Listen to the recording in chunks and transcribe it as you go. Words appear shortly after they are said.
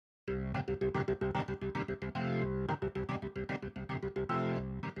Hello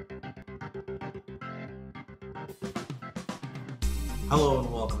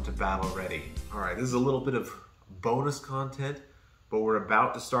and welcome to Battle Ready. Alright, this is a little bit of bonus content, but we're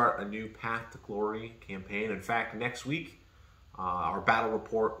about to start a new Path to Glory campaign. In fact, next week, our battle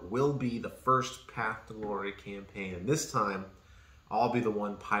report will be the first Path to Glory campaign. And this time, I'll be the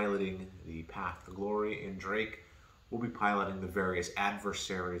one piloting the Path to Glory, and Drake will be piloting the various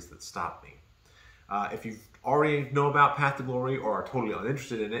adversaries that stop me. If you already know about Path to Glory or are totally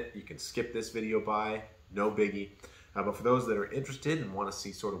uninterested in it, you can skip this video by, no biggie. But for those that are interested and want to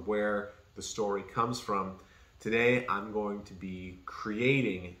see sort of where the story comes from, today I'm going to be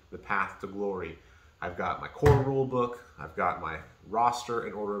creating the Path to Glory. I've got my core rule book, I've got my roster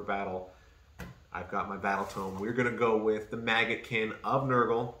and order of battle, I've got my battle tome. We're going to go with the Maggotkin of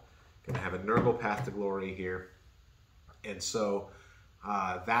Nurgle. Going to have a Nurgle Path to Glory here. And so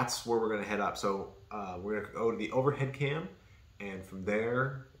that's where we're going to head up. So we're going to go to the overhead cam, and from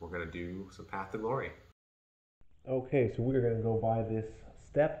there we're going to do some Path to Glory. Okay, so we're going to go by this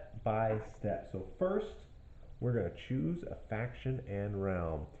step by step. So first, we're going to choose a faction and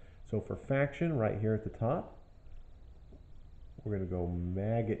realm. So for faction, right here at the top, we're going to go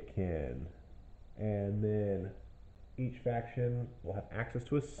Maggotkin. And then each faction will have access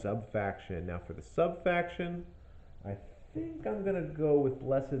to a sub-faction. Now for the sub-faction, I think I'm going to go with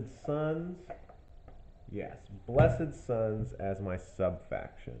Blessed Sons. Yes, Blessed Sons as my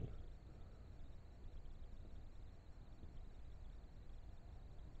sub-faction.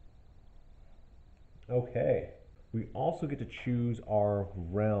 Okay, we also get to choose our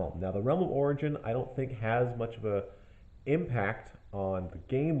realm. Now the realm of origin I don't think has much of a impact on the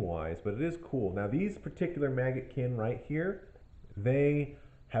game-wise, but it is cool. Now these particular Maggotkin right here, they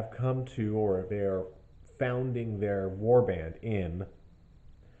have come to, or they're founding their warband in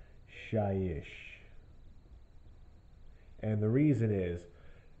Shyish. And the reason is,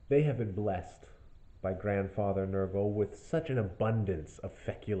 they have been blessed by Grandfather Nurgle with such an abundance of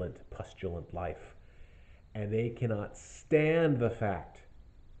feculent, pustulant life. And they cannot stand the fact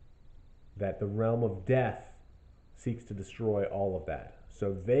that the realm of death seeks to destroy all of that.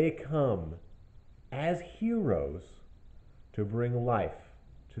 So they come as heroes to bring life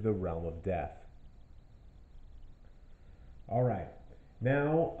to the realm of death. All right.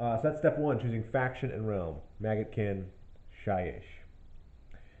 Now, so that's step one, choosing faction and realm. Maggotkin, Shyish.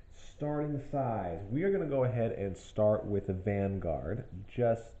 Starting size. We are going to go ahead and start with a vanguard,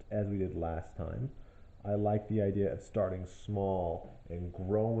 just as we did last time. I like the idea of starting small and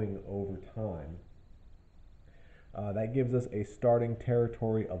growing over time. That gives us a starting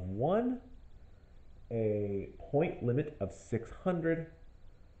territory of 1, a point limit of 600,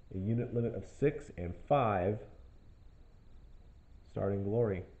 a unit limit of 6, and 5 starting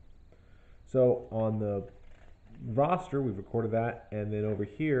glory. So on the roster, we've recorded that, and then over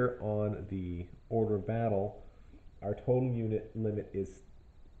here on the order of battle, our total unit limit is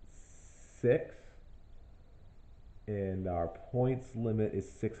 6. And our points limit is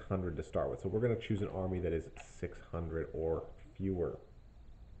 600 to start with. So we're going to choose an army that is 600 or fewer.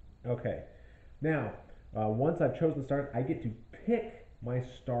 Okay. Now, once I've chosen start, I get to pick my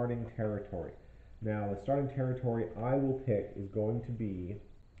starting territory. Now, the starting territory I will pick is going to be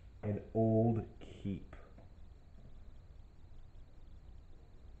an old keep.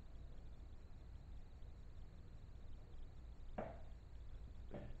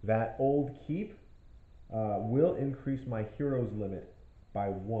 That old keep will increase my heroes limit by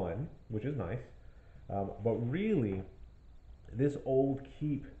 1, which is nice. But really, this old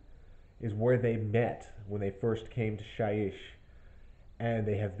keep is where they met when they first came to Shyish, and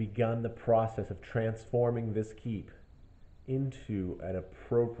they have begun the process of transforming this keep into an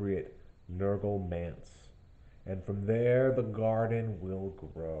appropriate Nurgle manse. And from there, the garden will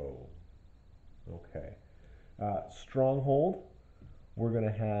grow. Okay. Stronghold. We're going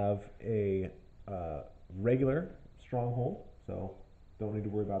to have a regular stronghold, so don't need to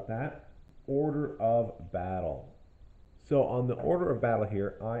worry about that. Order of battle. So on the order of battle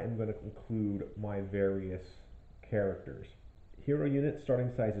here, I am going to include my various characters. Hero unit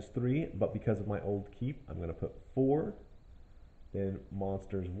starting size is 3, but because of my old keep, I'm going to put 4. Then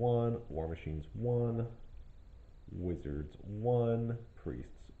monsters 1, war machines 1, wizards 1,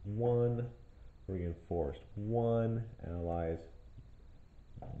 priests 1, reinforced 1, allies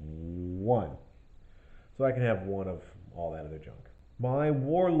 1. So I can have 1 of all that other junk. My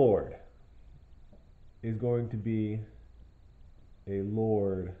warlord is going to be a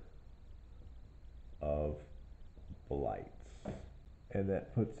lord of blights, and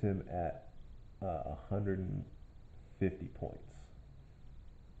that puts him at 150 points.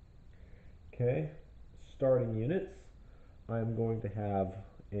 Okay, starting units. I'm going to have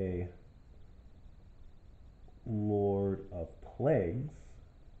a Lord of Plagues.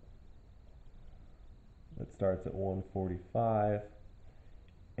 That starts at 145.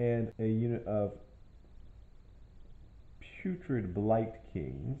 And a unit of Putrid Blight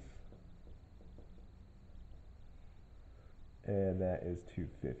Kings. And that is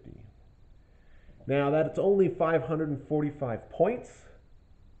 250. Now that's only 545 points,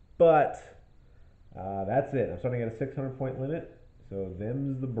 but that's it. I'm starting at a 600 point limit, so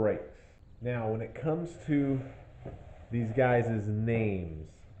them's the breaks. Now when it comes to these guys' names,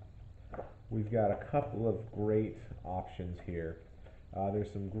 we've got a couple of great options here.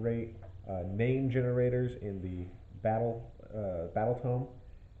 There's some great name generators in the battle tome,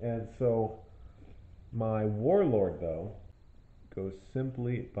 and so my warlord though goes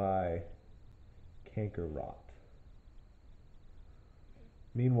simply by Canker Rot.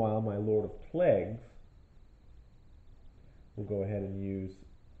 Meanwhile, my Lord of Plagues will go ahead and use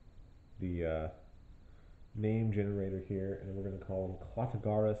the name generator here, and we're going to call him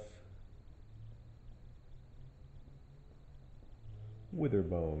Clotagarus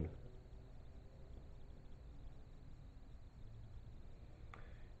Witherbone.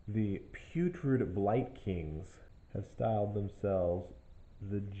 The Putrid Blight Kings have styled themselves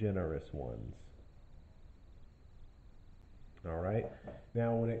the Generous Ones. Alright,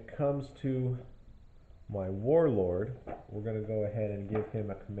 now when it comes to my Warlord, we're going to go ahead and give him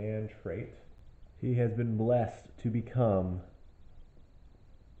a command trait. He has been blessed to become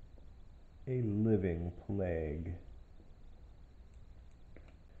a living plague.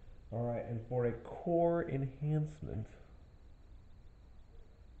 Alright, and for a core enhancement,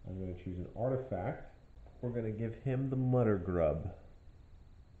 I'm going to choose an artifact. We're going to give him the Mutter Grub.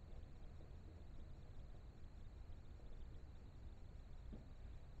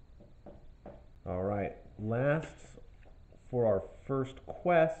 Alright, last for our first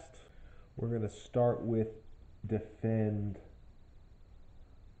quest, we're going to start with Defend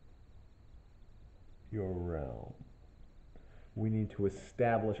Your Realm. We need to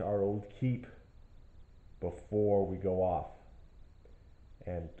establish our old keep before we go off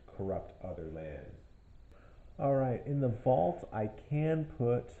and corrupt other lands. Alright, in the vault I can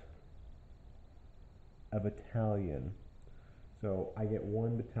put a battalion. So I get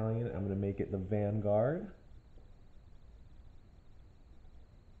one battalion, I'm going to make it the Vanguard.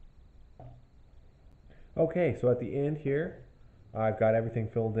 Okay, so at the end here, I've got everything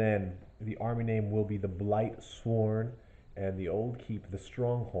filled in. The army name will be the Blightsworn, and the old keep, the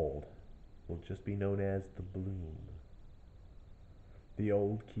Stronghold, will just be known as the Bloom. The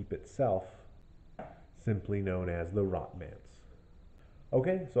old keep itself, simply known as the Rotmance.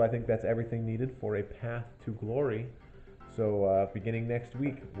 Okay, so I think that's everything needed for a path to glory. So beginning next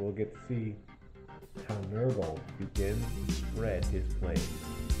week, we'll get to see how Nurgle begins to spread his flames.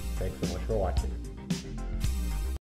 Thanks so much for watching.